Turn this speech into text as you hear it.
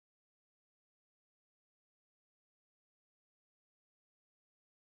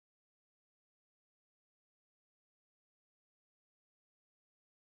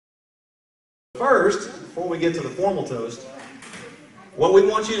first, before we get to the formal toast, what we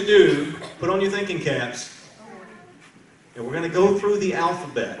want you to do, put on your thinking caps, and we're going to go through the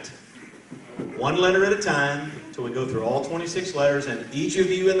alphabet, one letter at a time, until we go through all 26 letters, and each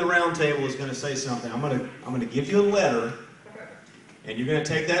of you in the round table is going to say something. I'm going to give you a letter, and you're going to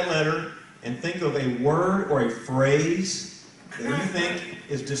take that letter and think of a word or a phrase that you think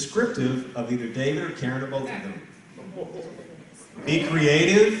is descriptive of either David or Karen or both of them. Be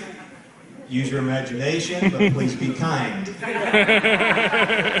creative, use your imagination, but please be kind.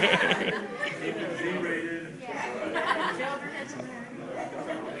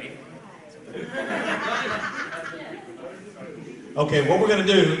 Okay, what we're going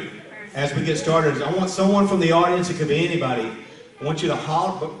to do as we get started is I want someone from the audience, it could be anybody, I want you to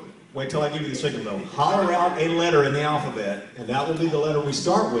holler, but wait till I give you the signal though, holler out a letter in the alphabet, and that will be the letter we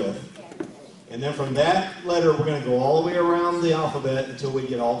start with. And then from that letter, we're going to go all the way around the alphabet until we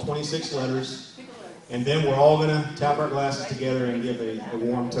get all 26 letters. And then we're all going to tap our glasses together and give a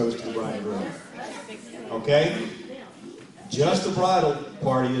warm toast to the bride and groom. Okay? Just the bridal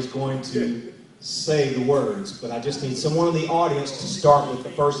party is going to say the words, but I just need someone in the audience to start with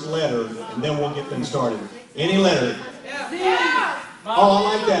the first letter, and then we'll get them started. Any letter. Oh,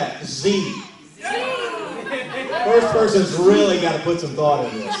 I like that. Z. First person's really got to put some thought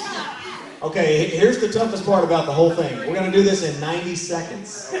in this. Okay, here's the toughest part about the whole thing. We're going to do this in 90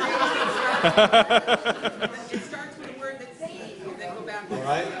 seconds. It starts with a word that's C, and then go back. All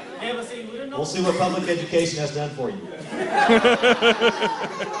right? We'll see what public education has done for you.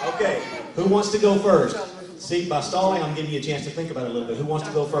 Okay, who wants to go first? See, by stalling, I'm giving you a chance to think about it a little bit. Who wants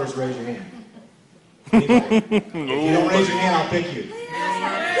to go first? Raise your hand. Anybody? If you don't raise your hand, I'll pick you.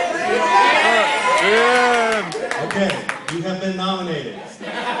 Okay, you have been nominated.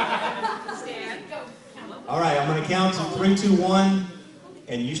 All right, I'm going to count to 3, 2, 1,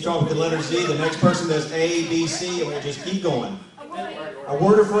 and you start with the letter Z. The next person does A, B, C, and we'll just keep going. A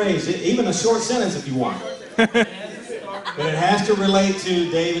word or phrase, even a short sentence if you want. But it has to relate to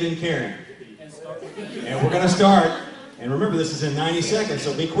David and Karen. And we're going to start, and remember this is in 90 seconds,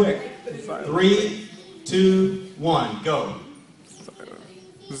 so be quick. 3, 2, 1, go.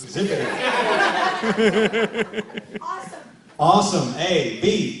 Zip it in. Awesome. A,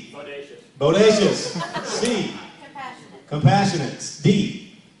 B. Bodacious. C. Compassionate.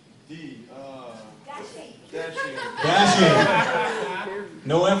 D. Dashing.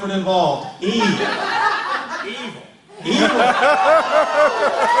 No effort involved. E. Evil.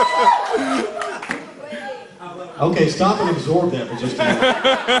 Okay, stop and absorb that for just a minute.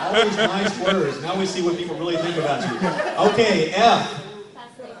 All these nice words. Now we see what people really think about you. Okay, F.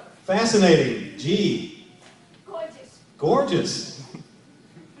 Fascinating. G. Gorgeous.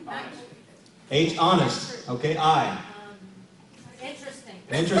 H, honest. Okay, I.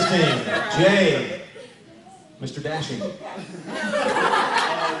 Interesting. J, Mr. Dashing.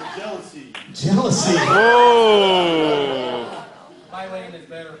 Jealousy. Whoa. My lane is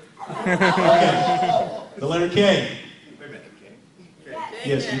better. Okay. The letter K. Wait a minute, K.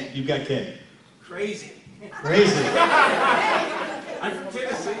 Yes, you've got K. Crazy. I'm from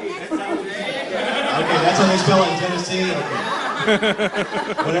Tennessee. Okay, that's how they spell it in Tennessee? Okay.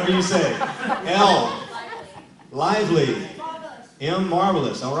 Whatever you say. L. Lively. M.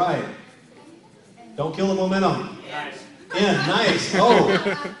 Marvelous. All right. Don't kill the momentum. N. Nice. O.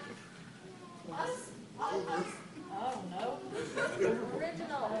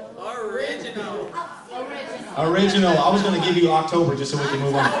 Original. I was going to give you October just so we can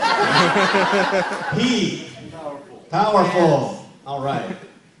move on. P. Powerful. All right.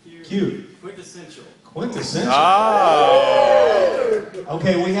 Q. Quintessential. Oh.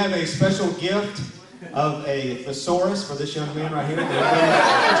 Okay, we have a special gift of a thesaurus for this young man right here.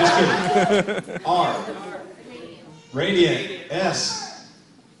 Just kidding. R. Radiant. S.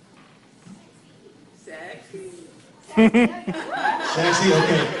 Sexy,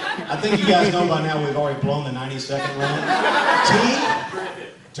 okay. I think you guys know by now we've already blown the 90-second limit. T.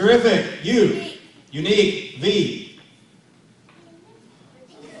 Terrific. U. Unique. V.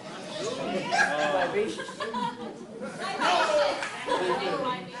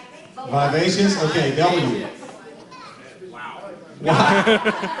 Vivacious? Okay, W. Wow. Wow.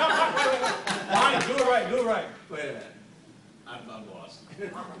 Do it right. Wait a minute. I'm lost.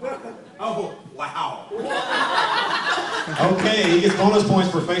 Oh, wow. Okay, he gets bonus points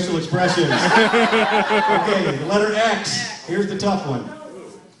for facial expressions. Okay, the letter X. Here's the tough one.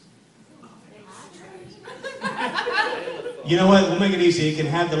 You know what? We'll make it easy. You can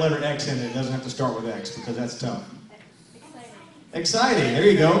have the letter X in it. It doesn't have to start with X because that's tough. Exciting. There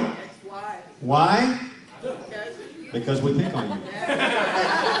you go. Why? Because we pick on you.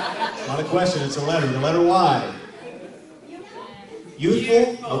 Not a question, it's a letter. The letter Y.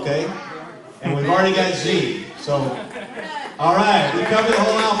 Youthful? Okay. And we've already got Z. So, all right, we covered the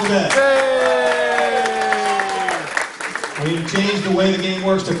whole alphabet. We need to change the way the game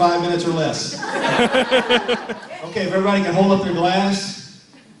works to 5 minutes or less. Okay, if everybody can hold up their glass.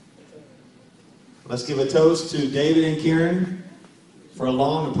 Let's give a toast to David and Kieran for a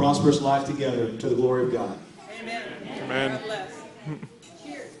long and prosperous life together to the glory of God. Amen. Amen. God bless.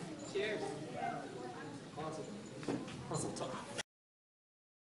 Cheers. Cheers.